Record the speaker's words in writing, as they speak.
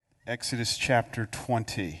Exodus chapter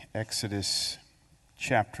 20. Exodus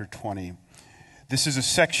chapter 20. This is a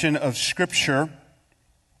section of Scripture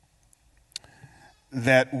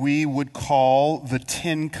that we would call the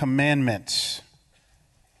Ten Commandments.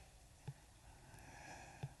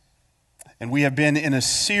 And we have been in a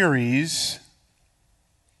series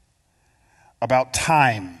about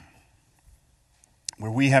time, where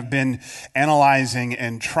we have been analyzing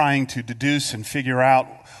and trying to deduce and figure out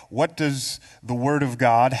what does the Word of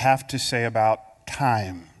God have to say about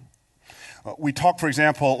time. We talked, for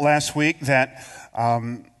example, last week that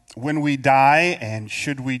when we die, and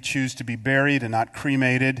should we choose to be buried and not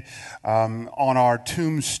cremated, on our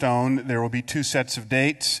tombstone there will be two sets of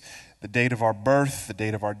dates: the date of our birth, the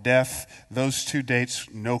date of our death. Those two dates,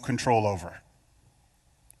 no control over.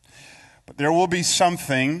 But there will be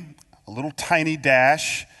something, a little tiny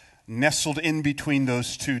dash nestled in between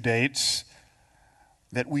those two dates,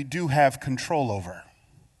 that we do have control over.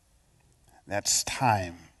 That's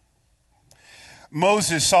time.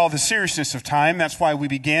 Moses saw the seriousness of time. That's why we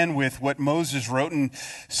began with what Moses wrote in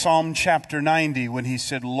Psalm chapter 90 when he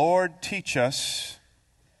said, "Lord, teach us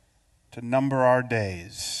to number our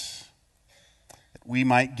days, that we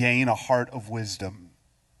might gain a heart of wisdom."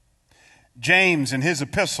 James, in his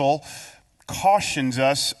epistle, cautions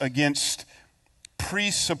us against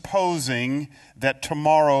presupposing that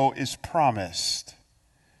tomorrow is promised.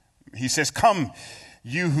 He says, "Come,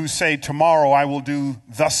 you who say tomorrow I will do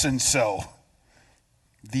thus and so."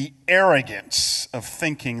 The arrogance of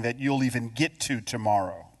thinking that you'll even get to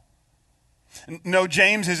tomorrow. No,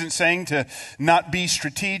 James isn't saying to not be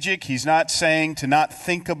strategic. He's not saying to not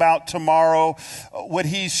think about tomorrow. What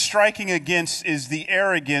he's striking against is the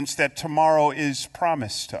arrogance that tomorrow is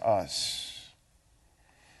promised to us.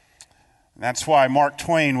 And that's why Mark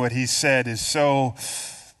Twain, what he said is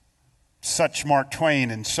such Mark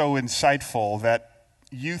Twain and so insightful, that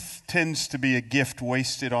youth tends to be a gift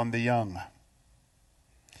wasted on the young.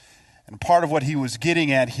 And part of what he was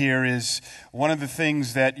getting at here is one of the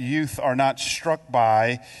things that youth are not struck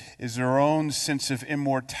by is their own sense of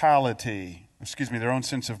mortality.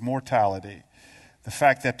 The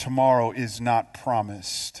fact that tomorrow is not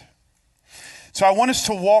promised. So I want us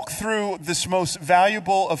to walk through this most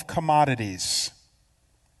valuable of commodities,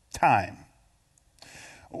 time.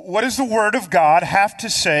 What does the Word of God have to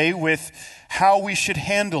say with how we should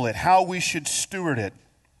handle it, how we should steward it?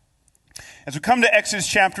 As we come to Exodus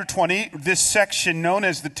chapter 20, this section known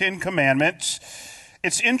as the Ten Commandments,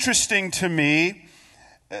 it's interesting to me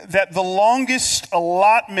that the longest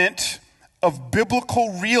allotment of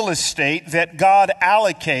biblical real estate that God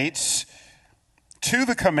allocates to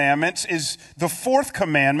the commandments is the fourth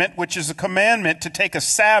commandment, which is a commandment to take a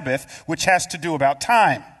Sabbath, which has to do about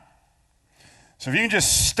time. So if you can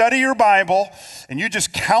just study your Bible and you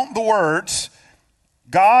just count the words,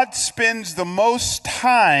 God spends the most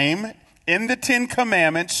time in the Ten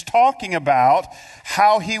Commandments talking about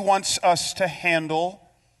how he wants us to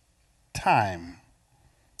handle time.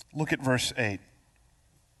 Look at verse 8.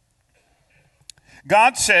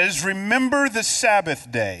 God says, "Remember the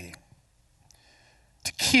Sabbath day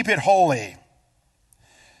to keep it holy.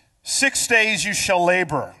 6 days you shall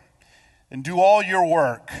labor and do all your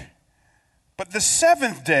work. But the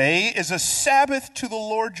seventh day is a Sabbath to the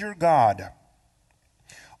Lord your God.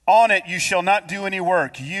 On it you shall not do any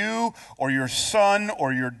work, you or your son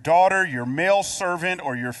or your daughter, your male servant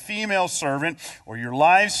or your female servant, or your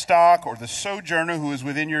livestock or the sojourner who is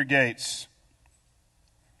within your gates."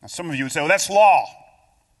 Now some of you would say, "Well, that's law.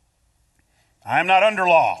 I am not under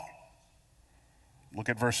law." Look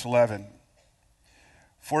at verse 11.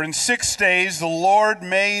 "For in 6 days the Lord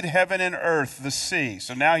made heaven and earth, the sea."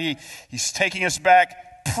 So now he's taking us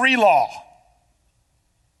back pre-law.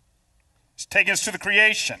 He's taking us to the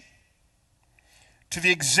creation, to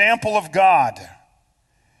the example of God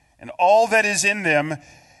and all that is in them,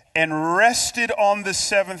 and rested on the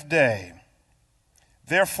seventh day.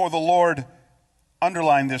 Therefore the Lord,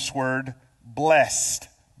 underline this word, blessed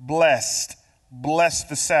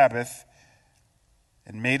the Sabbath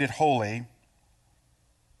and made it holy.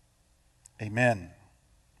 Amen.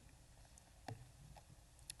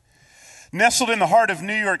 Nestled in the heart of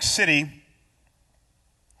New York City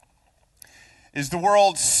is the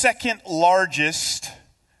world's second largest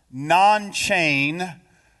non-chain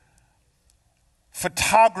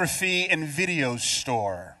photography and video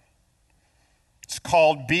store. It's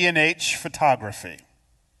called B&H Photography.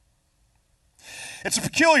 It's a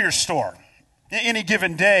peculiar store. Any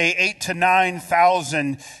given day, 8,000 to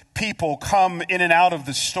 9,000 people come in and out of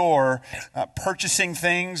the store, purchasing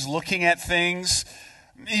things, looking at things.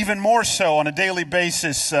 Even more so on a daily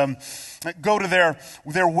basis, go to their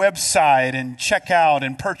website and check out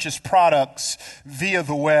and purchase products via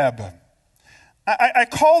the web. I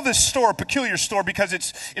call this store a peculiar store because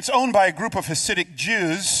it's owned by a group of Hasidic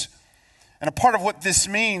Jews. And a part of what this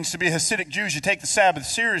means to be a Hasidic Jew is you take the Sabbath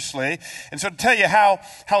seriously. And so to tell you how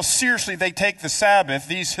seriously they take the Sabbath,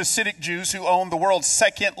 these Hasidic Jews who own the world's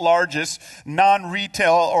second largest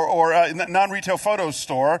non-retail photo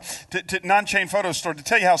store, non-chain photo store, to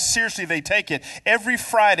tell you how seriously they take it, every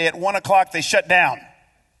Friday at 1 o'clock they shut down.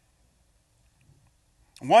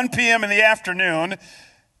 1 p.m. in the afternoon,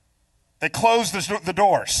 they close the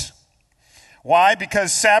doors. Why?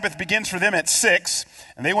 Because Sabbath begins for them at 6,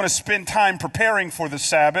 and they want to spend time preparing for the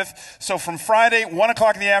Sabbath. So from Friday, 1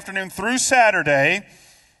 o'clock in the afternoon through Saturday,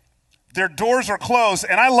 their doors are closed.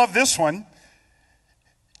 And I love this one.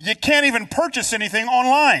 You can't even purchase anything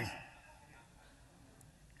online.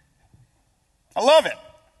 I love it.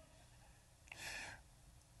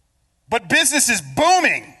 But business is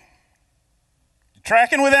booming. You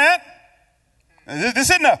tracking with that?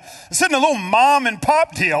 This isn't a little mom and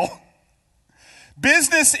pop deal.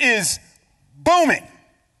 Business is booming,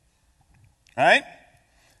 right?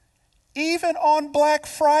 Even on Black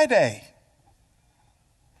Friday,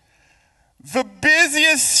 the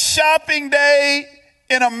busiest shopping day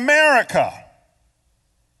in America,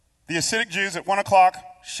 the Hasidic Jews at 1 o'clock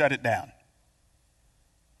shut it down.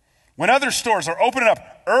 When other stores are opening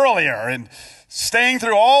up earlier and staying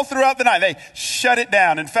all throughout the night, they shut it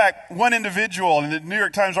down. In fact, one individual in the New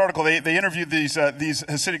York Times article, they interviewed these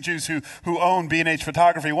Hasidic Jews who own B&H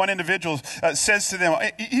Photography. One individual says to them,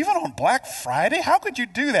 even on Black Friday? How could you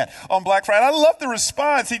do that on Black Friday? I love the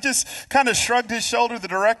response. He just kind of shrugged his shoulder, the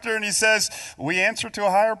director, and he says, we answer to a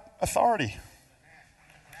higher authority.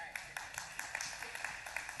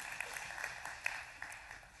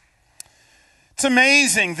 It's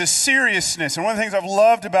amazing, the seriousness. And one of the things I've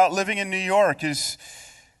loved about living in New York is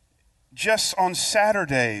just on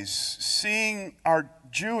Saturdays, seeing our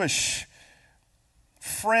Jewish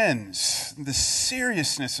friends, the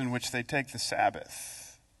seriousness in which they take the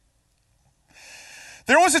Sabbath.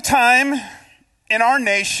 There was a time in our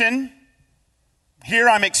nation, here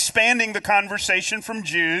I'm expanding the conversation from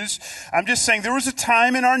Jews. I'm just saying there was a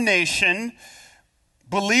time in our nation,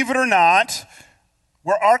 believe it or not,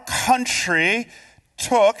 where our country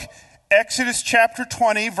took Exodus chapter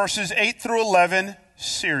 20, verses 8 through 11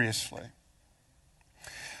 seriously.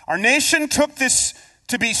 Our nation took this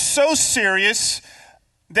to be so serious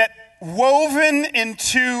that woven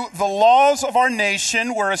into the laws of our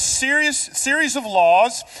nation were a series of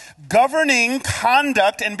laws governing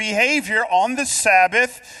conduct and behavior on the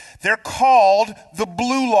Sabbath. They're called the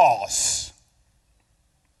Blue Laws.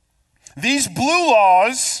 These Blue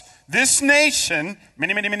Laws, this nation,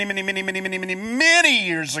 many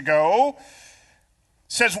years ago,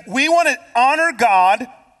 says we want to honor God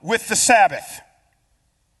with the Sabbath.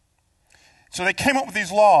 So they came up with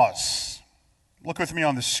these laws. Look with me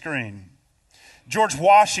on the screen. George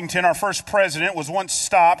Washington, our first president, was once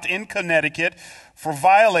stopped in Connecticut for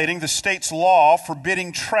violating the state's law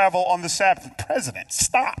forbidding travel on the Sabbath. The president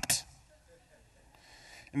stopped.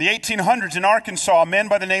 In the 1800s in Arkansas, a man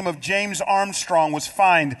by the name of James Armstrong was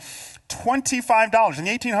fined $25 in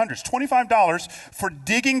the 1800s, $25 for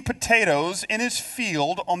digging potatoes in his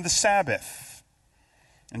field on the Sabbath.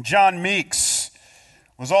 And John Meeks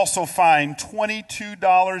was also fined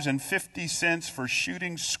 $22.50 for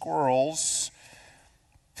shooting squirrels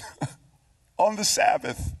on the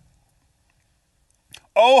Sabbath.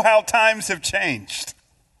 Oh, how times have changed.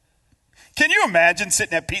 Can you imagine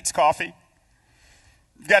sitting at Pete's Coffee?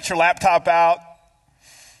 You've got your laptop out,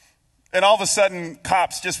 and all of a sudden,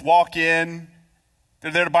 cops just walk in.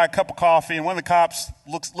 They're there to buy a cup of coffee, and one of the cops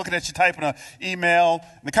looking at you typing an email.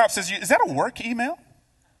 And the cop says, "Is that a work email?"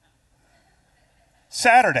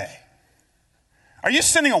 Saturday. Are you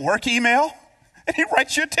sending a work email? And he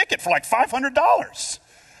writes you a ticket for like $500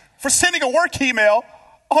 for sending a work email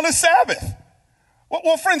on a Sabbath.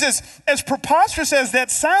 Well, friends, as preposterous as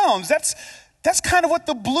that sounds, that's kind of what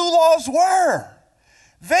the Blue Laws were.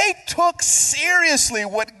 They took seriously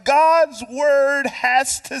what God's word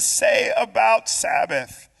has to say about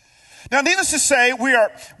Sabbath. Now, needless to say, we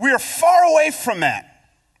are far away from that.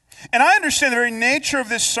 And I understand the very nature of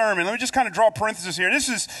this sermon. Let me just kind of draw a parenthesis here. This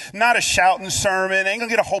is not a shouting sermon. I ain't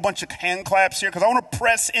gonna get a whole bunch of hand claps here because I want to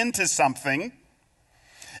press into something.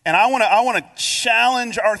 And I want to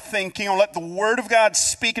challenge our thinking and let the word of God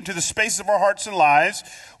speak into the spaces of our hearts and lives.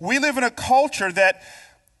 We live in a culture that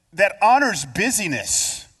honors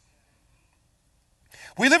busyness.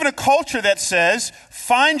 We live in a culture that says,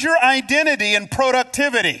 find your identity in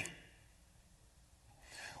productivity.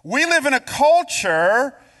 We live in a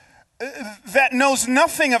culture that knows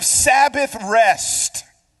nothing of Sabbath rest.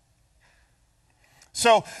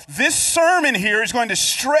 So this sermon here is going to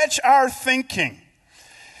stretch our thinking.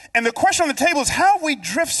 And the question on the table is how we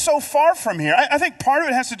drift so far from here. I think part of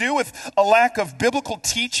it has to do with a lack of biblical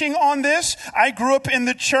teaching on this. I grew up in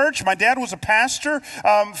the church. My dad was a pastor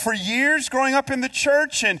for years growing up in the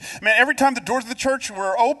church. And man, every time the doors of the church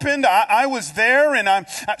were opened, I was there, and I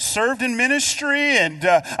served in ministry. And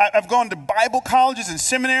I've gone to Bible colleges and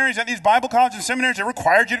seminaries. At these Bible colleges and seminaries, they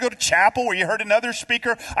required you to go to chapel where you heard another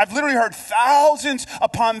speaker. I've literally heard thousands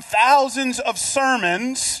upon thousands of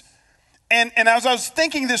sermons. And as I was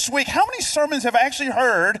thinking this week, how many sermons have I actually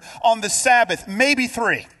heard on the Sabbath? Maybe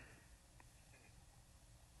 3.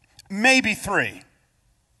 Maybe 3.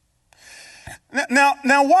 Now,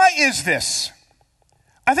 why is this?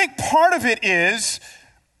 I think part of it is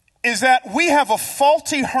that we have a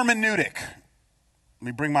faulty hermeneutic. Let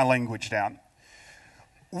me bring my language down.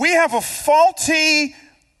 We have a faulty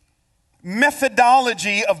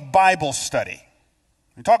methodology of Bible study.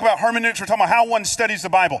 We talk about hermeneutics, we're talking about how one studies the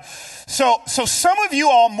Bible. So some of you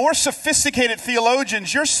all more sophisticated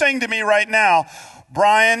theologians, you're saying to me right now,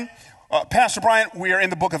 Brian, Pastor Brian, we are in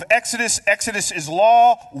the book of Exodus. Exodus is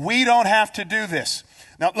law. We don't have to do this.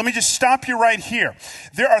 Now, let me just stop you right here.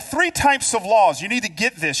 There are 3 types of laws. You need to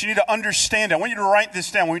get this. You need to understand it. I want you to write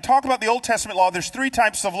this down. When we talk about the Old Testament law, there's 3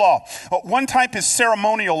 types of law. One type is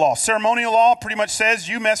ceremonial law. Ceremonial law pretty much says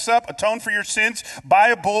you mess up, atone for your sins, buy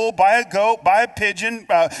a bull, buy a goat, buy a pigeon,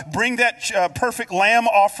 bring that perfect lamb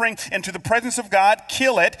offering into the presence of God,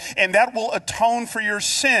 kill it, and that will atone for your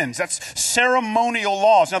sins. That's ceremonial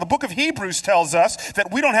laws. Now, the book of Hebrews tells us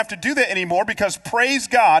that we don't have to do that anymore because, praise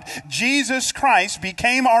God, Jesus Christ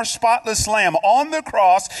became our spotless lamb on the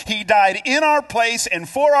cross. He died in our place and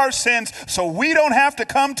for our sins, so we don't have to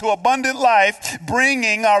come to Abundant Life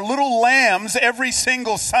bringing our little lambs every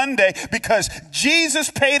single Sunday, because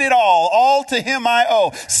Jesus paid it all to him I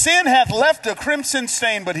owe. Sin hath left a crimson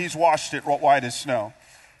stain, but he's washed it white as snow.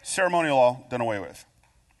 Ceremonial law done away with.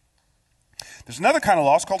 There's another kind of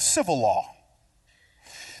law, it's called civil law.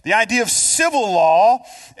 The idea of civil law,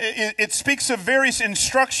 it speaks of various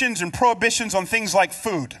instructions and prohibitions on things like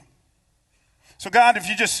food. So God, if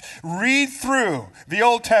you just read through the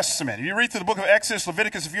Old Testament, if you read through the book of Exodus,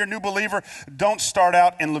 Leviticus, if you're a new believer, don't start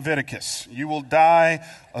out in Leviticus. You will die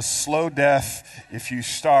a slow death if you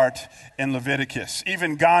start in Leviticus.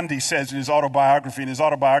 Even Gandhi says in his autobiography,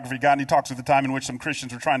 Gandhi talks of the time in which some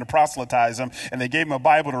Christians were trying to proselytize him, and they gave him a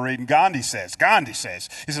Bible to read, and Gandhi says,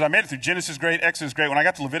 he said, I made it through Genesis great, Exodus great. When I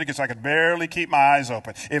got to Leviticus, I could barely keep my eyes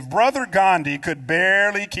open. If Brother Gandhi could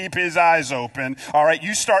barely keep his eyes open, all right,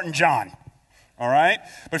 you start in John. All right?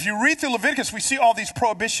 But if you read through Leviticus, we see all these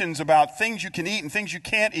prohibitions about things you can eat and things you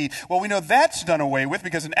can't eat. Well, we know that's done away with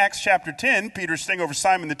because in Acts chapter 10, Peter's staying over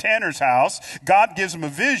Simon the tanner's house. God gives him a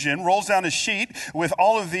vision, rolls down a sheet with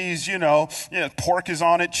all of these, pork is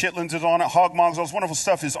on it, chitlins is on it, hog maws, all this wonderful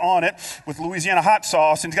stuff is on it with Louisiana hot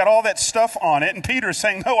sauce. And he's got all that stuff on it. And Peter's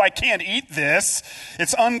saying, no, I can't eat this.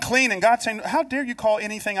 It's unclean. And God's saying, how dare you call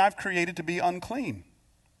anything I've created to be unclean?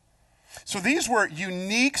 So these were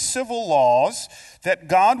unique civil laws that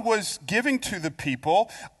God was giving to the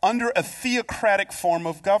people under a theocratic form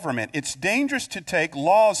of government. It's dangerous to take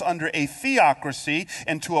laws under a theocracy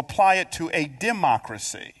and to apply it to a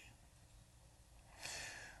democracy.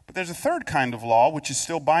 But there's a third kind of law which is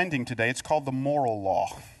still binding today. It's called the moral law.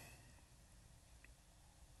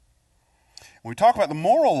 When we talk about the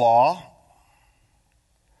moral law,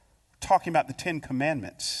 we're talking about the 10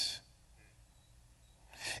 Commandments.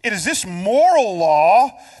 It is this moral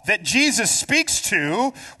law that Jesus speaks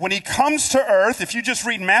to when he comes to earth. If you just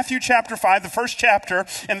read Matthew chapter 5, the first chapter,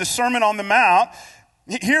 in the Sermon on the Mount,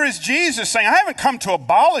 here is Jesus saying, I haven't come to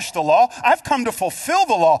abolish the law. I've come to fulfill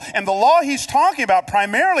the law. And the law he's talking about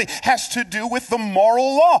primarily has to do with the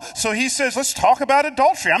moral law. So he says, let's talk about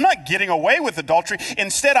adultery. I'm not getting away with adultery.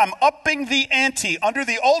 Instead, I'm upping the ante. Under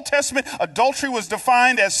the Old Testament, adultery was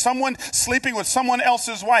defined as someone sleeping with someone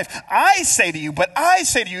else's wife. I say to you,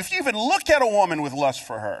 if you even look at a woman with lust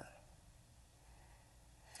for her.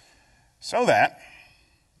 So that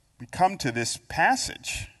we come to this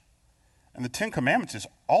passage. And the 10 Commandments is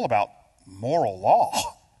all about moral law.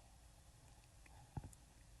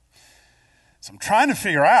 So I'm trying to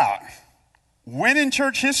figure out when in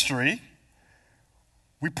church history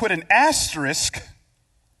we put an asterisk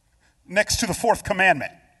next to the 4th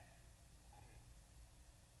commandment.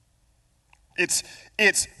 It's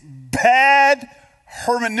bad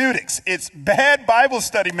hermeneutics. It's bad Bible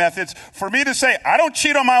study methods for me to say, I don't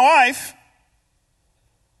cheat on my wife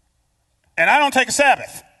and I don't take a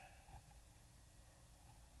Sabbath.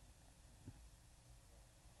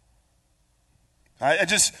 I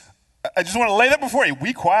just want to lay that before you.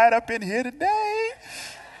 We quiet up in here today.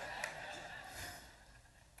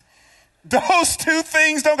 Those two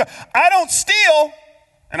things don't go. I don't steal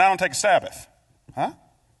and I don't take a Sabbath. Huh?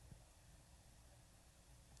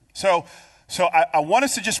 So I want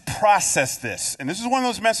us to just process this. And this is one of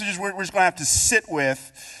those messages we're just going to have to sit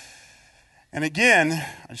with. And again,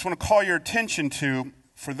 I just want to call your attention to,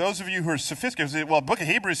 for those of you who are sophisticated, well, the book of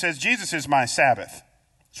Hebrews says Jesus is my Sabbath.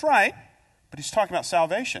 That's right, but he's talking about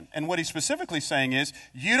salvation. And what he's specifically saying is,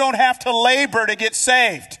 you don't have to labor to get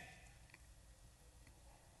saved.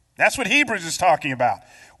 That's what Hebrews is talking about.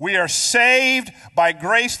 We are saved by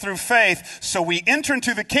grace through faith, so we enter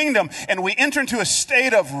into the kingdom and we enter into a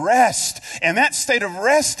state of rest. And that state of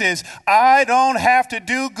rest is, I don't have to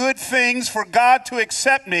do good things for God to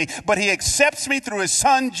accept me, but he accepts me through his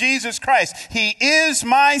son, Jesus Christ. He is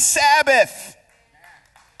my Sabbath.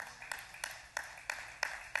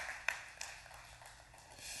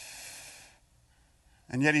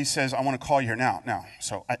 And yet he says, I want to call you here now.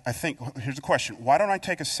 So I think, here's the question. Why don't I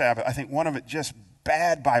take a Sabbath? I think one of it, just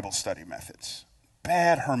bad Bible study methods,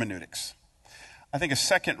 bad hermeneutics. I think a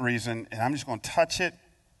second reason, and I'm just going to touch it,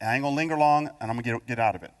 and I ain't going to linger long, and I'm going to get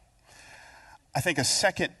out of it. I think a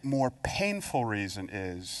second, more painful reason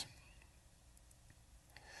is,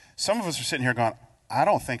 some of us are sitting here going, I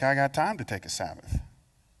don't think I got time to take a Sabbath.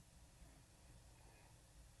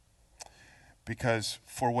 Because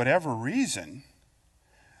for whatever reason,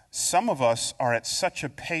 some of us are at such a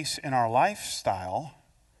pace in our lifestyle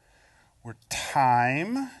where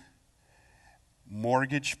time,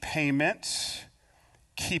 mortgage payments,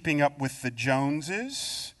 keeping up with the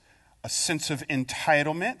Joneses, a sense of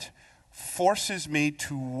entitlement forces me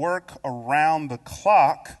to work around the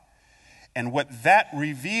clock. And what that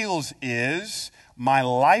reveals is my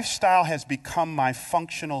lifestyle has become my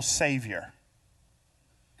functional savior.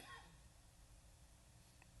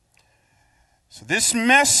 So this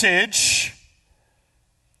message,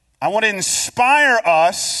 I want to inspire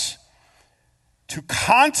us to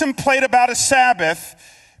contemplate about a Sabbath,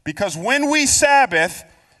 because when we Sabbath,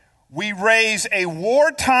 we raise a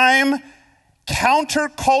wartime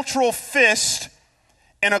countercultural fist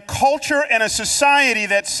in a culture and a society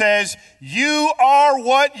that says, you are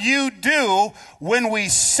what you do. When we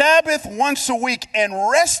Sabbath once a week and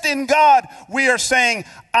rest in God, we are saying,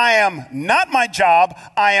 I am not my job.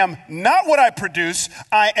 I am not what I produce.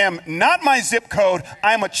 I am not my zip code.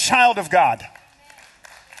 I am a child of God.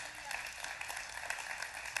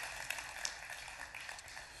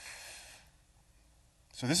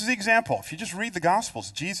 So this is the example. If you just read the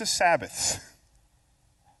Gospels, Jesus Sabbaths.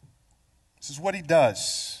 This is what he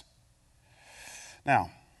does.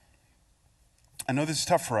 Now, I know this is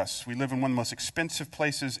tough for us. We live in one of the most expensive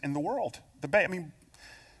places in the world. The Bay. I mean,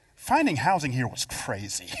 finding housing here was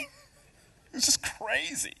crazy. It was just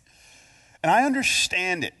crazy. And I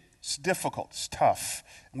understand it. It's difficult. It's tough.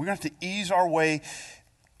 And we're going to have to ease our way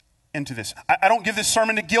into this. I don't give this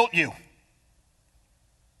sermon to guilt you.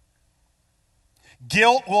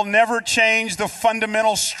 Guilt will never change the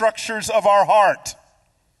fundamental structures of our heart.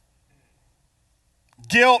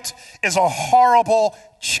 Guilt is a horrible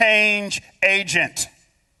change agent.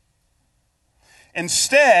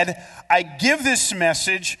 Instead, I give this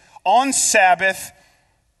message on Sabbath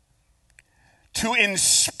to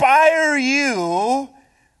inspire you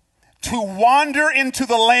to wander into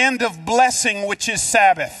the land of blessing, which is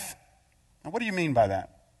Sabbath. Now, what do you mean by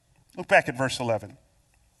that? Look back at verse 11.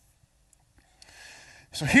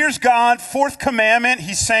 So here's God, fourth commandment.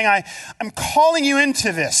 He's saying, I'm calling you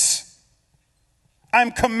into this.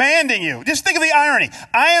 I'm commanding you. Just think of the irony.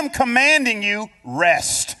 I am commanding you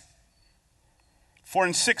rest. For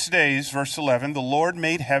in 6 days, verse 11, the Lord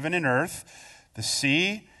made heaven and earth, the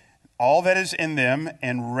sea, all that is in them,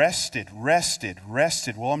 and rested.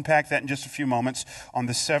 We'll unpack that in just a few moments. On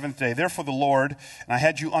the seventh day. Therefore the Lord, and I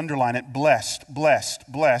had you underline it, blessed,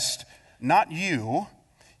 not you.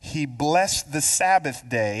 He blessed the Sabbath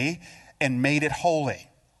day and made it holy.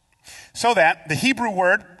 So that the Hebrew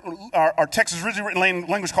word, our text is originally written in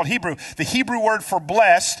language called Hebrew. The Hebrew word for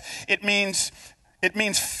blessed, it means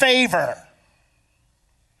favor.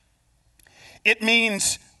 It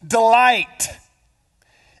means delight.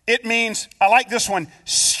 It means, I like this one,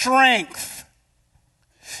 strength.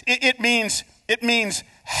 It means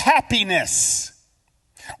happiness.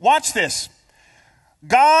 Watch this.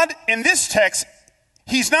 God, in this text,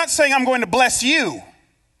 he's not saying, I'm going to bless you.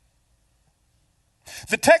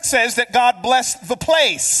 The text says that God blessed the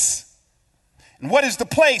place. And what is the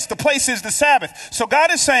place? The place is the Sabbath. So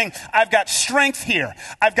God is saying, I've got strength here.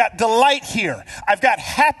 I've got delight here. I've got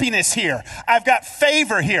happiness here. I've got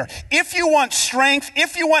favor here. If you want strength,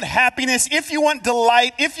 if you want happiness, if you want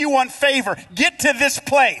delight, if you want favor, get to this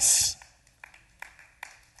place.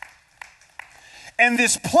 And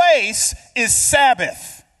this place is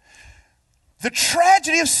Sabbath. The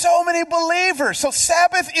tragedy of so many believers. So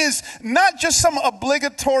Sabbath is not just some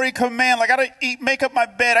obligatory command, like I gotta make up my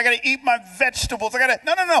bed, I gotta eat my vegetables,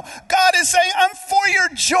 no. God is saying, I'm for your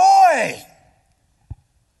joy.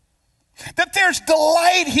 That there's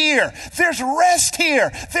delight here, there's rest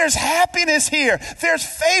here, there's happiness here, there's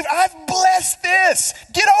favor. I've blessed this.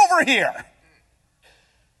 Get over here.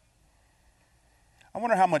 I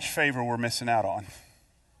wonder how much favor we're missing out on.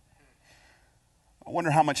 I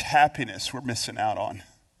wonder how much happiness we're missing out on.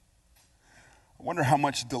 I wonder how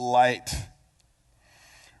much delight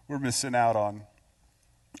we're missing out on.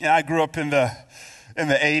 I grew up in the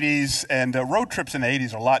 80s, and road trips in the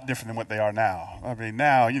 80s are a lot different than what they are now. I mean,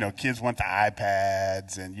 now, kids want the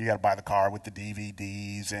iPads, and you got to buy the car with the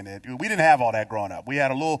DVDs in it. We didn't have all that growing up. We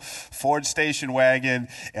had a little Ford station wagon,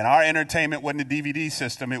 and our entertainment wasn't a DVD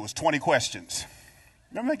system. It was 20 questions.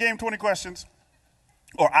 Remember that game, 20 Questions?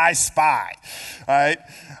 Or I Spy, all right?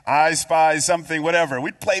 I Spy something, whatever.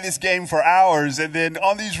 We'd play this game for hours, and then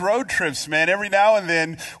on these road trips, man, every now and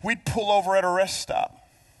then, we'd pull over at a rest stop.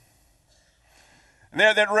 And there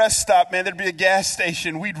at that rest stop, man, there'd be a gas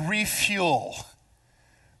station. We'd refuel.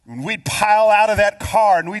 And we'd pile out of that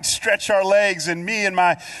car, and we'd stretch our legs, and me and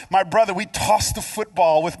my brother, we'd toss the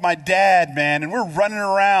football with my dad, man, and we're running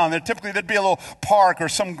around. There'd be a little park or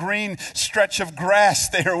some green stretch of grass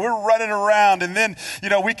there. We're running around, and then,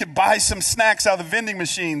 we could buy some snacks out of the vending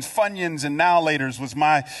machines. Funyuns and Now Laters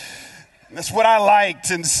that's what I liked.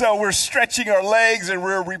 And so we're stretching our legs, and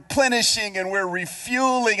we're replenishing, and we're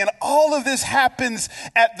refueling, and all of this happens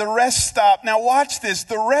at the rest stop. Now watch this.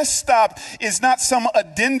 The rest stop is not some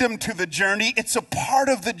addendum to the journey. It's a part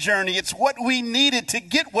of the journey. It's what we needed to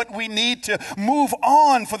get what we need to move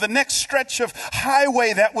on for the next stretch of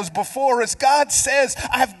highway that was before us. God says,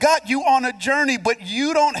 I've got you on a journey, but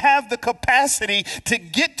you don't have the capacity to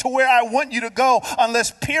get to where I want you to go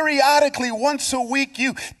unless periodically, once a week,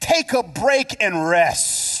 you take a break and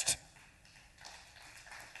rest.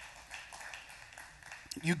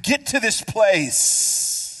 You get to this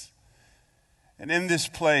place, and in this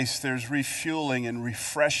place there's refueling and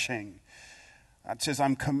refreshing. God says,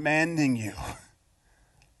 I'm commanding you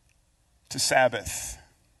to Sabbath.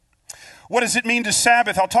 What does it mean to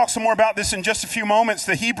Sabbath? I'll talk some more about this in just a few moments.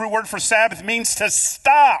 The Hebrew word for Sabbath means to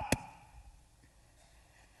stop.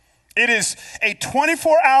 It is a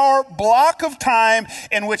 24-hour block of time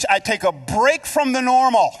in which I take a break from the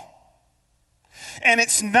normal. And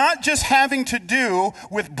it's not just having to do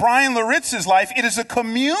with Brian Laritz's life. It is a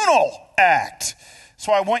communal act.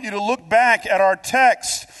 So I want you to look back at our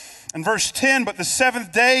text in verse 10. But the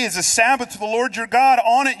seventh day is a Sabbath to the Lord your God.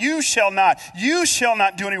 On it you shall not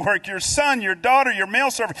do any work. Your son, your daughter, your male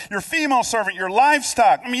servant, your female servant, your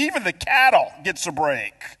livestock. Even the cattle gets a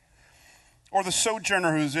break. Or the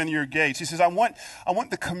sojourner who's in your gates. He says, I want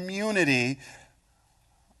the community,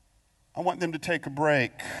 I want them to take a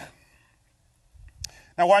break.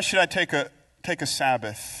 Now, why should I take a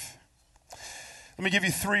Sabbath? Let me give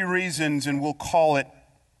you 3 reasons, and we'll call it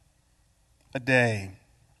a day.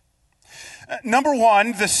 Number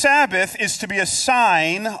 1, the Sabbath is to be a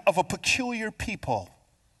sign of a peculiar people.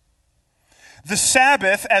 The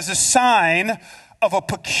Sabbath as a sign of a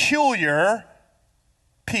peculiar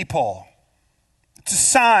people. It's a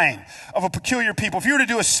sign of a peculiar people. If you were to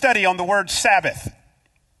do a study on the word Sabbath,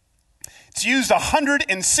 it's used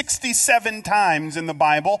 167 times in the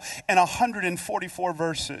Bible and 144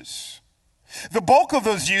 verses. The bulk of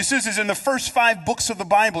those uses is in the first 5 books of the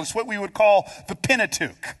Bible. It's what we would call the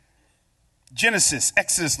Pentateuch. Genesis,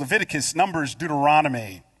 Exodus, Leviticus, Numbers,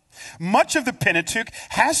 Deuteronomy. Much of the Pentateuch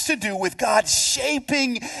has to do with God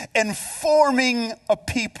shaping and forming a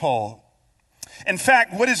people. In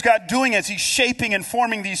fact, what is God doing as he's shaping and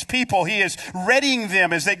forming these people? He is readying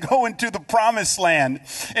them as they go into the promised land.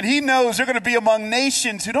 And he knows they're going to be among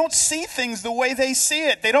nations who don't see things the way they see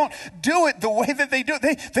it. They don't do it the way that they do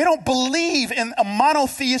it. They don't believe in a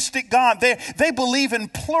monotheistic God. They believe in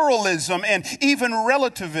pluralism and even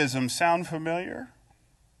relativism. Sound familiar?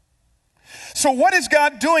 So what is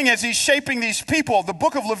God doing as he's shaping these people? The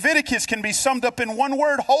book of Leviticus can be summed up in one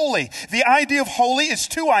word, holy. The idea of holy is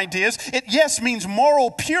 2 ideas. It, yes, means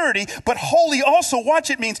moral purity, but holy also, watch,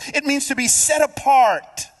 it means to be set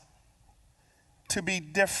apart, to be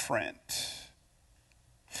different.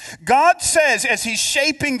 God says, as he's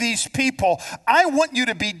shaping these people, I want you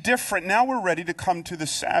to be different. Now we're ready to come to the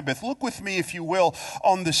Sabbath. Look with me, if you will,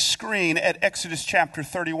 on the screen at Exodus chapter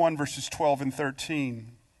 31, verses 12 and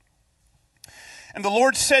 13. And the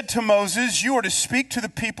Lord said to Moses, you are to speak to the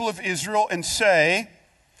people of Israel and say,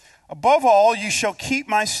 above all, you shall keep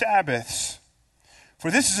my Sabbaths. For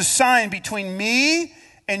this is a sign between me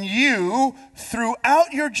and you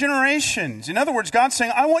throughout your generations. In other words, God's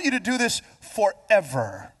saying, I want you to do this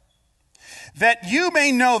forever. That you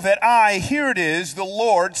may know that I, here it is, the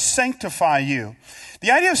Lord, sanctify you.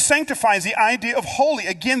 The idea of sanctify is the idea of holy.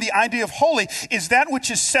 Again, the idea of holy is that which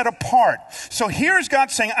is set apart. So here's God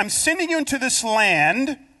saying, I'm sending you into this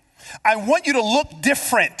land. I want you to look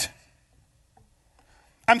different.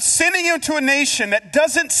 I'm sending you into a nation that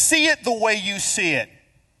doesn't see it the way you see it.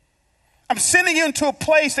 I'm sending you into a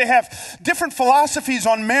place, they have different philosophies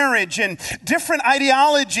on marriage and different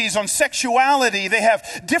ideologies on sexuality. They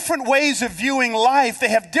have different ways of viewing life. They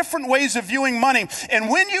have different ways of viewing money. And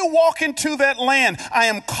when you walk into that land, I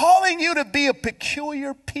am calling you to be a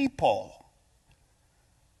peculiar people.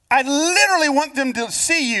 I literally want them to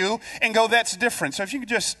see you and go, that's different. So if you could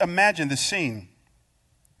just imagine the scene.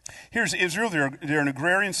 Here's Israel. They're an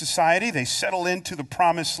agrarian society. They settle into the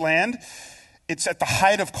promised land. It's at the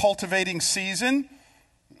height of cultivating season.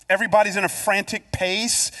 Everybody's in a frantic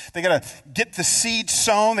pace. They got to get the seed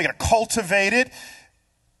sown. They got to cultivate it.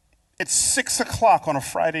 It's 6 o'clock on a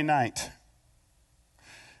Friday night.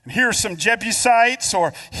 And here are some Jebusites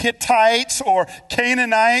or Hittites or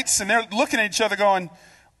Canaanites, and they're looking at each other going,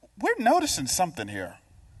 we're noticing something here.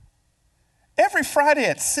 Every Friday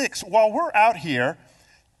at 6, while we're out here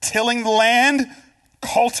tilling the land,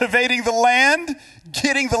 cultivating the land,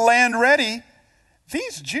 getting the land ready,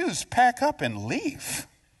 these Jews pack up and leave.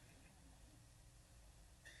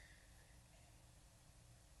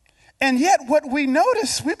 And yet what we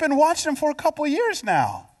notice, we've been watching them for a couple of years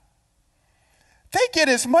now. They get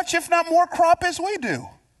as much, if not more, crop as we do.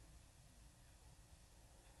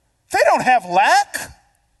 They don't have lack.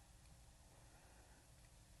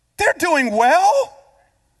 They're doing well.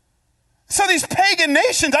 So these pagan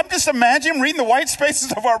nations, I'm just imagining reading the white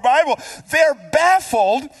spaces of our Bible, they're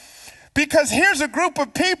baffled because here's a group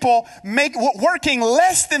of people working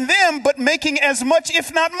less than them, but making as much,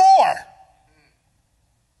 if not more.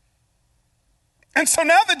 And so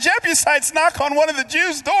now the Jebusites knock on one of the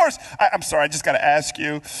Jews' doors. I'm sorry, I just got to ask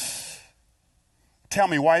you. Tell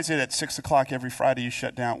me, why is it at 6 o'clock every Friday you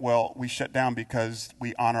shut down? Well, we shut down because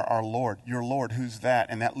we honor our Lord. Your Lord, who's that?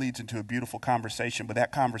 And that leads into a beautiful conversation, but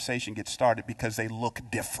that conversation gets started because they look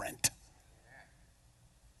different.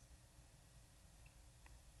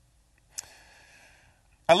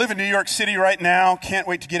 I live in New York City right now. Can't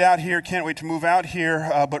wait to get out here. Can't wait to move out here.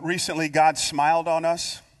 But recently, God smiled on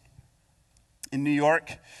us in New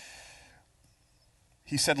York.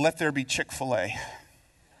 He said, let there be Chick-fil-A.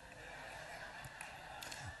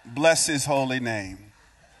 Bless his holy name.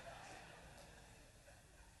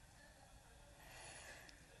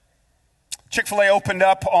 Chick-fil-A opened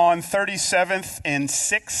up on 37th and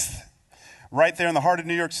 6th, right there in the heart of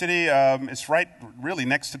New York City. It's right really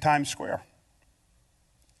next to Times Square.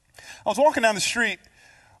 I was walking down the street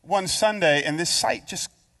one Sunday, and this sight just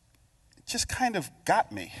kind of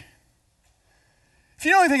got me. If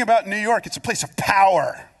you know anything about New York, it's a place of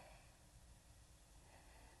power,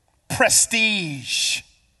 prestige,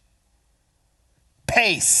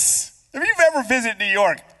 pace. If you've ever visited New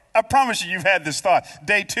York, I promise you've had this thought.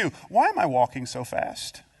 Day 2, why am I walking so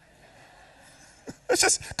fast? It's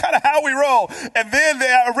just kind of how we roll. And then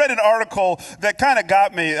I read an article that kind of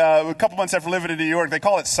got me a couple months after living in New York. They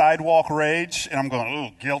call it sidewalk rage. And I'm going, ooh,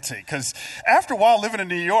 guilty. Because after a while living in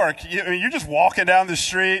New York, you're just walking down the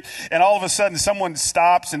street and all of a sudden someone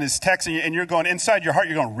stops and is texting you and you're going, inside your heart,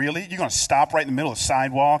 you're going, really? You're going to stop right in the middle of the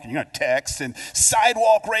sidewalk and you're going to text and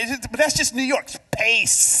sidewalk rage? But that's just New York's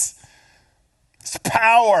pace. It's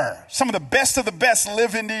power. Some of the best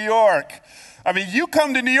live in New York. I mean, you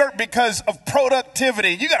come to New York because of productivity.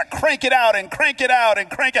 You got to crank it out and crank it out and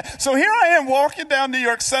crank it. So here I am walking down New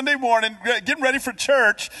York Sunday morning, getting ready for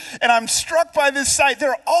church, and I'm struck by this sight.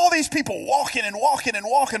 There are all these people walking and walking and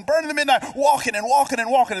walking, burning the midnight, walking and walking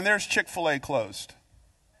and walking, and there's Chick-fil-A closed.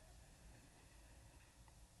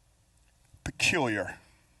 Peculiar.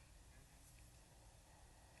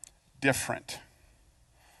 Different.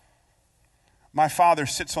 My father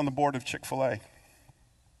sits on the board of Chick-fil-A.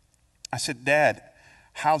 I said, Dad,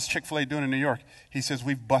 how's Chick-fil-A doing in New York? He says,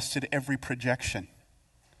 we've busted every projection.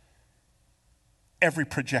 Every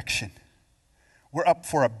projection. We're up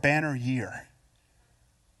for a banner year.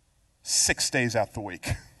 6 days out the week.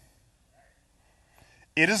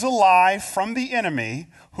 It is a lie from the enemy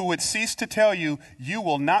who would cease to tell you, you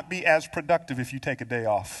will not be as productive if you take a day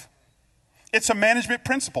off. It's a management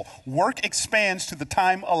principle. Work expands to the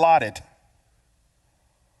time allotted.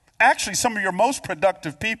 Actually, some of your most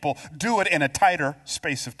productive people do it in a tighter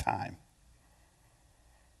space of time.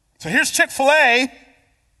 So here's Chick-fil-A.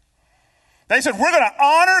 They said, we're going to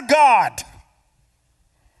honor God.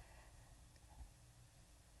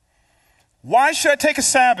 Why should I take a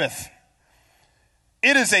Sabbath?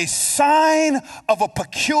 It is a sign of a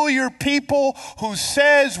peculiar people who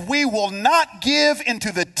says we will not give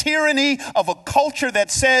into the tyranny of a culture that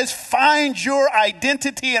says find your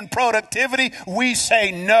identity and productivity. We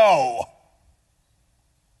say no.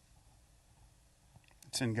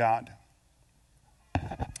 It's in God.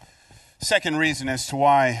 Second reason as to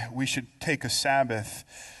why we should take a Sabbath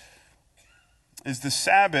is the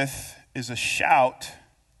Sabbath is a shout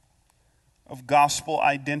of gospel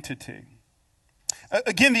identity.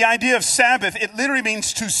 Again, the idea of Sabbath, it literally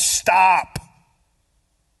means to stop.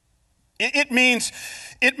 It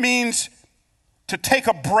means to take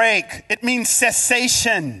a break. It means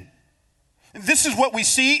cessation. This is what we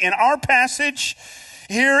see in our passage.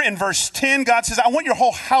 Here in verse 10, God says, I want your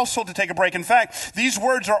whole household to take a break. In fact, these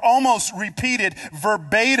words are almost repeated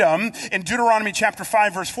verbatim in Deuteronomy chapter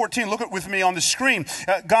 5, verse 14. Look at with me on the screen.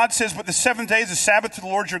 God says, but the seventh day is a Sabbath to the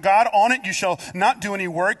Lord your God. On it you shall not do any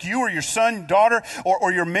work, you or your son, daughter,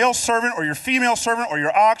 or your male servant, or your female servant, or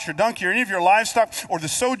your ox, your donkey, or any of your livestock, or the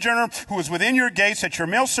sojourner who is within your gates, that your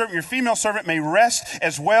male servant, your female servant may rest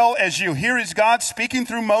as well as you. Here is God speaking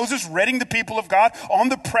through Moses, readying the people of God on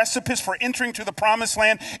the precipice for entering to the promised land.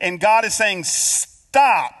 And God is saying,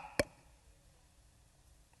 stop.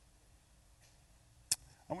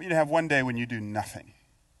 I want you to have one day when you do nothing.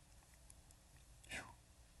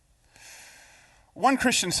 One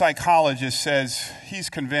Christian psychologist says he's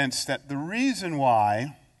convinced that the reason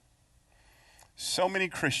why so many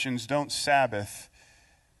Christians don't Sabbath,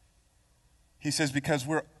 he says, because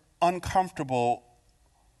we're uncomfortable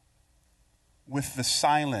with the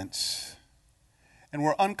silence. And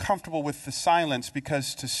we're uncomfortable with the silence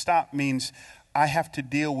because to stop means I have to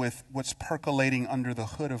deal with what's percolating under the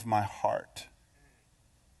hood of my heart.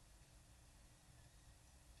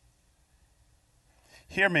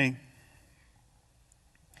 Hear me.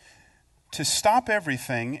 To stop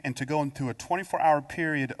everything and to go into a 24-hour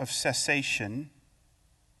period of cessation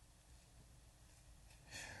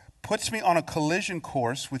puts me on a collision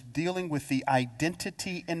course with dealing with the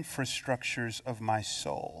identity infrastructures of my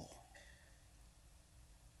soul.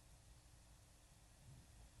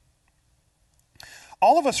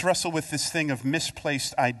 All of us wrestle with this thing of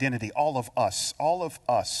misplaced identity. All of us.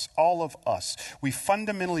 We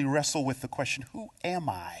fundamentally wrestle with the question, who am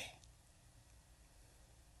I?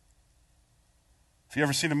 If you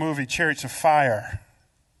ever see the movie Chariots of Fire,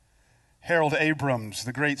 Harold Abrams,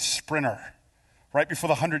 the great sprinter, right before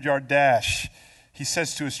the 100-yard dash, he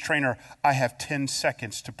says to his trainer, I have 10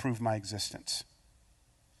 seconds to prove my existence.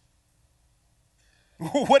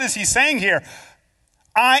 What is he saying here?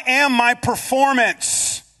 I am my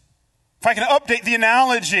performance. If I can update the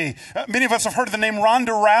analogy, many of us have heard of the name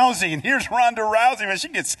Ronda Rousey, and here's Ronda Rousey, but she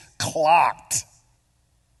gets clocked.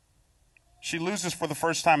 She loses for the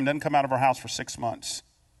first time and doesn't come out of her house for 6 months.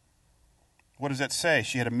 What does that say?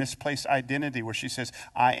 She had a misplaced identity where she says,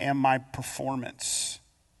 I am my performance.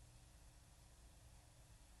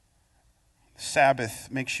 Sabbath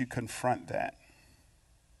makes you confront that.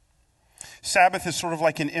 Sabbath is sort of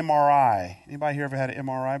like an MRI. Anybody here ever had an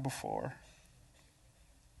MRI before?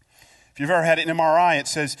 If you've ever had an MRI, it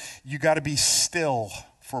says you got to be still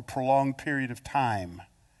for a prolonged period of time.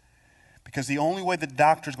 Because the only way the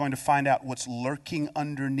doctor is going to find out what's lurking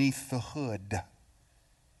underneath the hood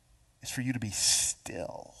is for you to be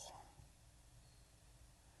still.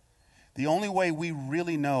 The only way we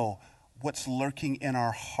really know what's lurking in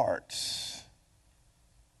our hearts,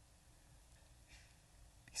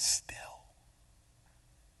 be still.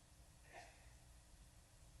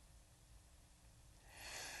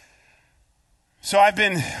 So I've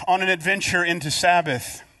been on an adventure into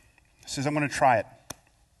Sabbath. He says, I'm going to try it.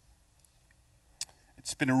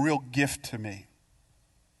 It's been a real gift to me.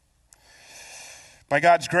 By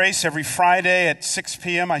God's grace, every Friday at 6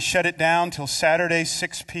 p.m., I shut it down till Saturday,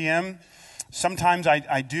 6 p.m. Sometimes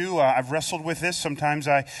I do. I've wrestled with this. Sometimes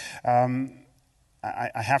I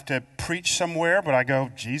have to preach somewhere, but I go,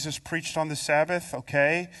 Jesus preached on the Sabbath.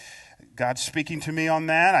 Okay. God's speaking to me on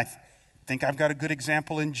that. I think I've got a good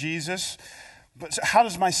example in Jesus. But so how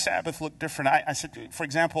does my Sabbath look different? I said, for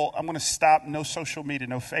example, I'm going to stop no social media,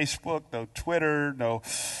 no Facebook, no Twitter, no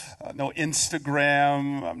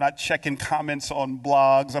Instagram. I'm not checking comments on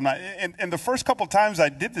blogs. I'm not. And the first couple of times I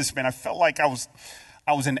did this, man, I felt like I was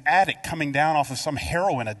an addict coming down off of some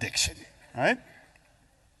heroin addiction, right?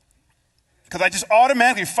 Because I just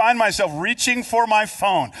automatically find myself reaching for my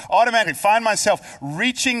phone, automatically find myself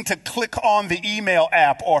reaching to click on the email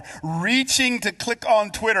app or reaching to click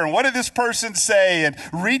on Twitter. And what did this person say? And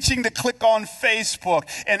reaching to click on Facebook.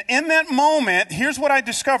 And in that moment, here's what I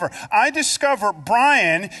discover. I discover,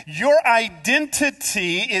 Brian, your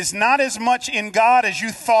identity is not as much in God as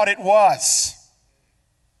you thought it was.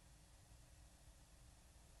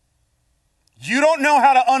 You don't know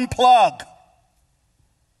how to unplug.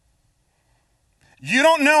 You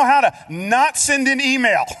don't know how to not send an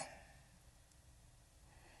email.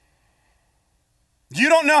 You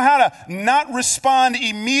don't know how to not respond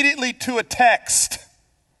immediately to a text.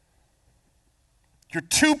 You're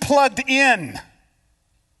too plugged in.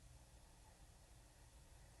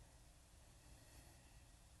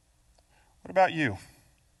 What about you?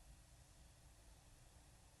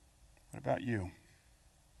 What about you?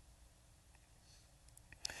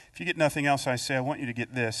 If you get nothing else I say, I want you to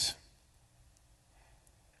get this.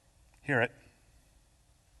 Hear it.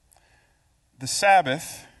 The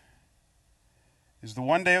Sabbath is the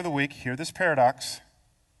one day of the week, hear this paradox,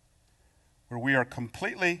 where we are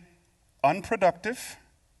completely unproductive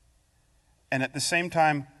and at the same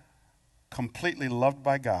time completely loved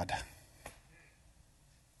by God.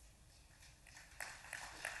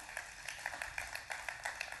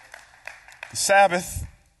 The Sabbath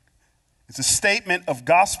is a statement of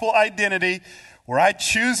gospel identity where I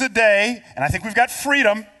choose a day, and I think we've got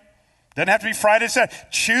freedom. Doesn't have to be Friday, Saturday.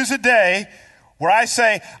 Choose a day where I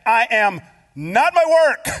say, I am not my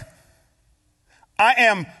work. I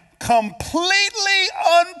am completely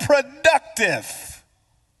unproductive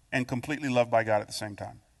and completely loved by God at the same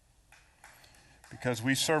time. Because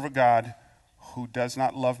we serve a God who does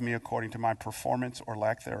not love me according to my performance or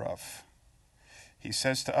lack thereof. He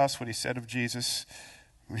says to us what he said of Jesus.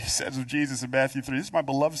 He says of Jesus in Matthew 3, this is my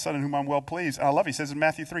beloved Son in whom I'm well pleased. And I love it. He says in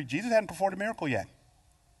Matthew 3, Jesus hadn't performed a miracle yet.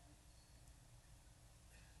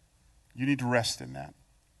 You need to rest in that.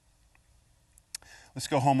 Let's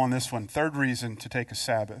go home on this one. Third reason to take a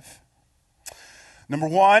Sabbath. Number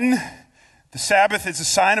one, the Sabbath is a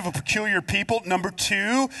sign of a peculiar people. Number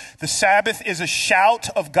two, the Sabbath is a shout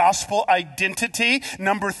of gospel identity.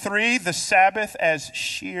 Number three, the Sabbath as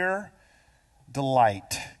sheer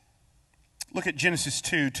delight. Look at Genesis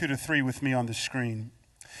 2:2-3 with me on the screen.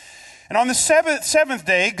 And on the seventh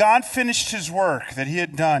day, God finished his work that he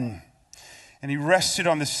had done. And he rested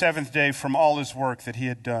on the seventh day from all his work that he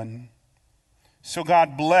had done. So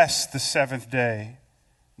God blessed the seventh day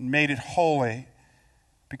and made it holy,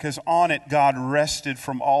 because on it God rested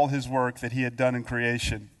from all his work that he had done in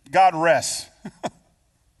creation. God rests.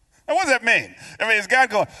 Now, what does that mean? I mean, is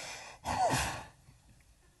God going,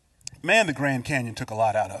 man, the Grand Canyon took a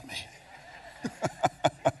lot out of me.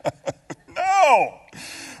 No.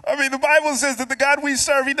 I mean, the Bible says that the God we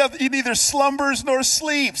serve, he neither slumbers nor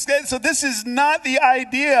sleeps. So this is not the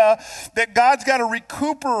idea that God's got to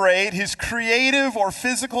recuperate his creative or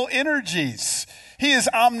physical energies. He is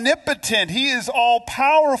omnipotent. He is all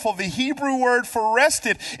powerful. The Hebrew word for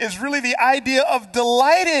rested is really the idea of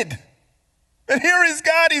delighted. And here is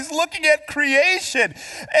God. He's looking at creation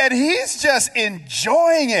and he's just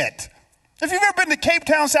enjoying it. If you've ever been to Cape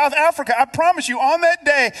Town, South Africa, I promise you on that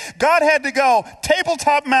day, God had to go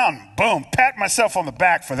Tabletop Mountain. Boom, pat myself on the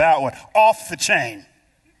back for that one. Off the chain.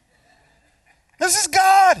 This is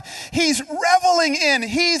God. He's reveling in.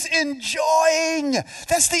 He's enjoying.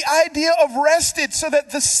 That's the idea of rested. So that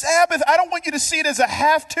the Sabbath, I don't want you to see it as a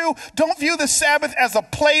have to. Don't view the Sabbath as a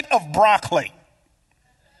plate of broccoli.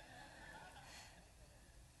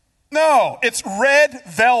 No, it's red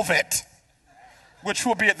velvet, which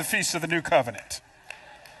will be at the Feast of the New Covenant,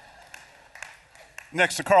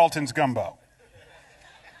 next to Carlton's Gumbo.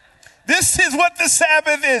 This is what the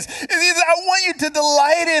Sabbath is. I want you to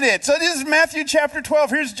delight in it. So this is Matthew chapter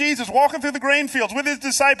 12. Here's Jesus walking through the grain fields with his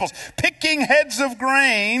disciples, picking heads of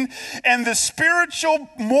grain, and the spiritual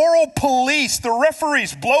moral police, the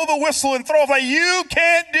referees, blow the whistle and throw a flag. You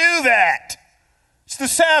can't do that. It's the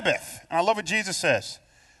Sabbath. And I love what Jesus says.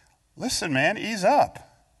 Listen, man, ease up.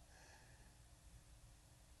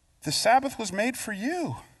 The Sabbath was made for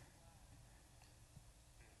you.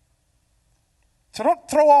 So don't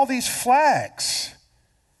throw all these flags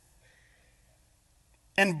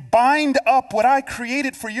and bind up what I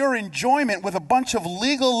created for your enjoyment with a bunch of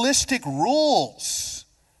legalistic rules.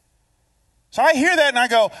 So I hear that and I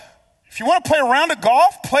go, If you want to play a round of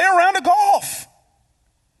golf, play a round of golf.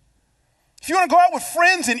 If you want to go out with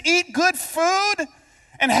friends and eat good food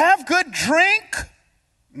and have good drink,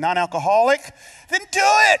 non-alcoholic, then do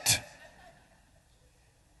it.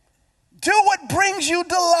 Do what brings you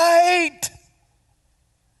delight.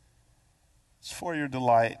 It's for your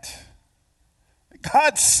delight.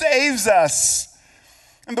 God saves us.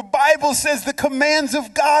 And the Bible says the commands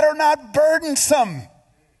of God are not burdensome.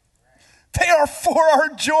 They are for our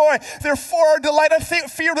joy. They're for our delight. I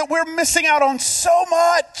fear that we're missing out on so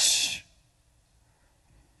much.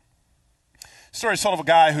 Story is told of a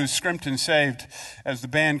guy who's Scrimton saved. As the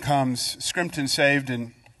band comes, Scrimton saved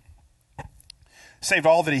and saved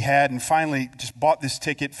all that he had, and finally just bought this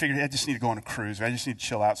ticket, figured I just need to go on a cruise. I just need to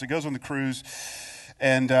chill out. So he goes on the cruise,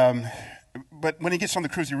 and but when he gets on the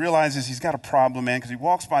cruise, he realizes he's got a problem, man, because he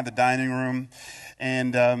walks by the dining room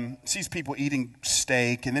and sees people eating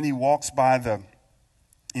steak, and then he walks by the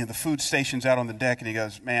food stations out on the deck, and he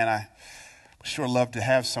goes, man, I sure love to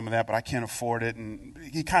have some of that, but I can't afford it. And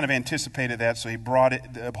he kind of anticipated that, so he brought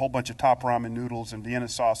a whole bunch of top ramen noodles and Vienna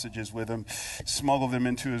sausages with him, smuggled them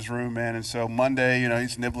into his room, man. And so Monday,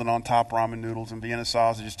 he's nibbling on top ramen noodles and Vienna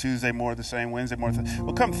sausages. Tuesday, more of the same. Wednesday, more of the same.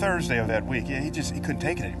 Well, come Thursday of that week, he couldn't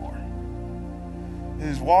take it anymore.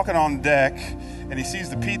 He's walking on deck, and he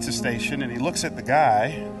sees the pizza station, and he looks at the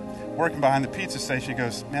guy working behind the pizza station. He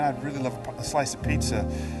goes, man, I'd really love a slice of pizza,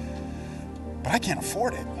 but I can't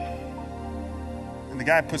afford it. And the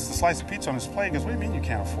guy puts the slice of pizza on his plate and goes, what do you mean you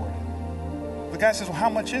can't afford it? The guy says, well, how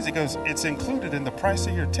much is it? He goes, it's included in the price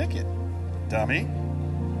of your ticket, dummy.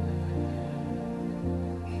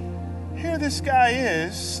 Here this guy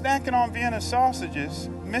is, snacking on Vienna sausages,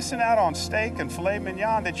 missing out on steak and filet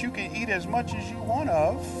mignon that you can eat as much as you want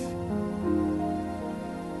of,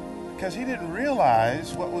 because he didn't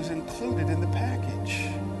realize what was included in the package.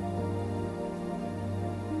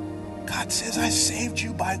 God says, I saved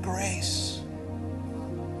you by grace.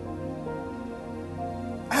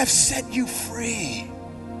 I've set you free.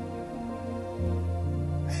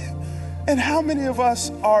 And how many of us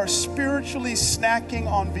are spiritually snacking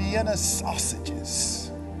on Vienna sausages?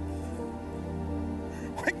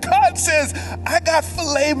 When God says, I got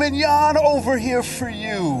filet mignon over here for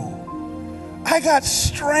you. I got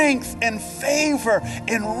strength and favor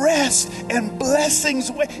and rest and blessings.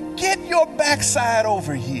 Get your backside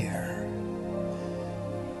over here.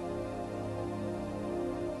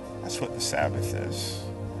 That's what the Sabbath is.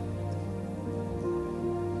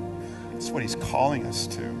 That's what he's calling us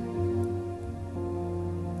to.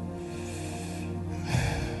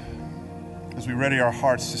 As we ready our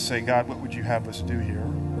hearts to say, God, what would you have us do here?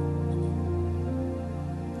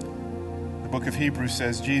 The book of Hebrews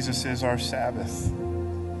says Jesus is our Sabbath.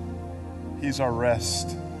 He's our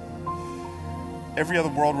rest. Every other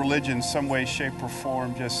world religion, some way, shape, or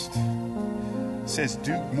form, just says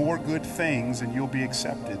do more good things and you'll be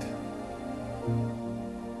accepted.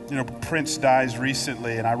 Prince dies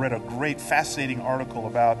recently, and I read a great, fascinating article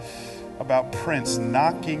about Prince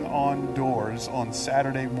knocking on doors on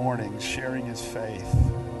Saturday mornings, sharing his faith.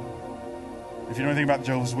 If you know anything about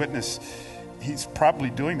Jehovah's Witness, he's probably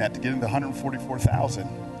doing that to get into 144,000.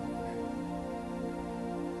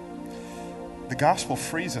 The gospel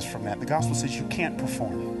frees us from that. The gospel says you can't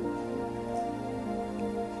perform.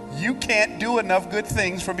 You can't do enough good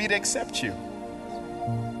things for me to accept you.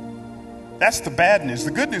 That's the bad news. The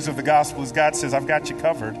good news of the gospel is God says, I've got you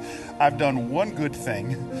covered. I've done one good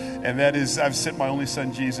thing, and that is I've sent my only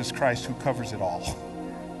son, Jesus Christ, who covers it all.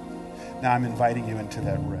 Now I'm inviting you into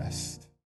that rest.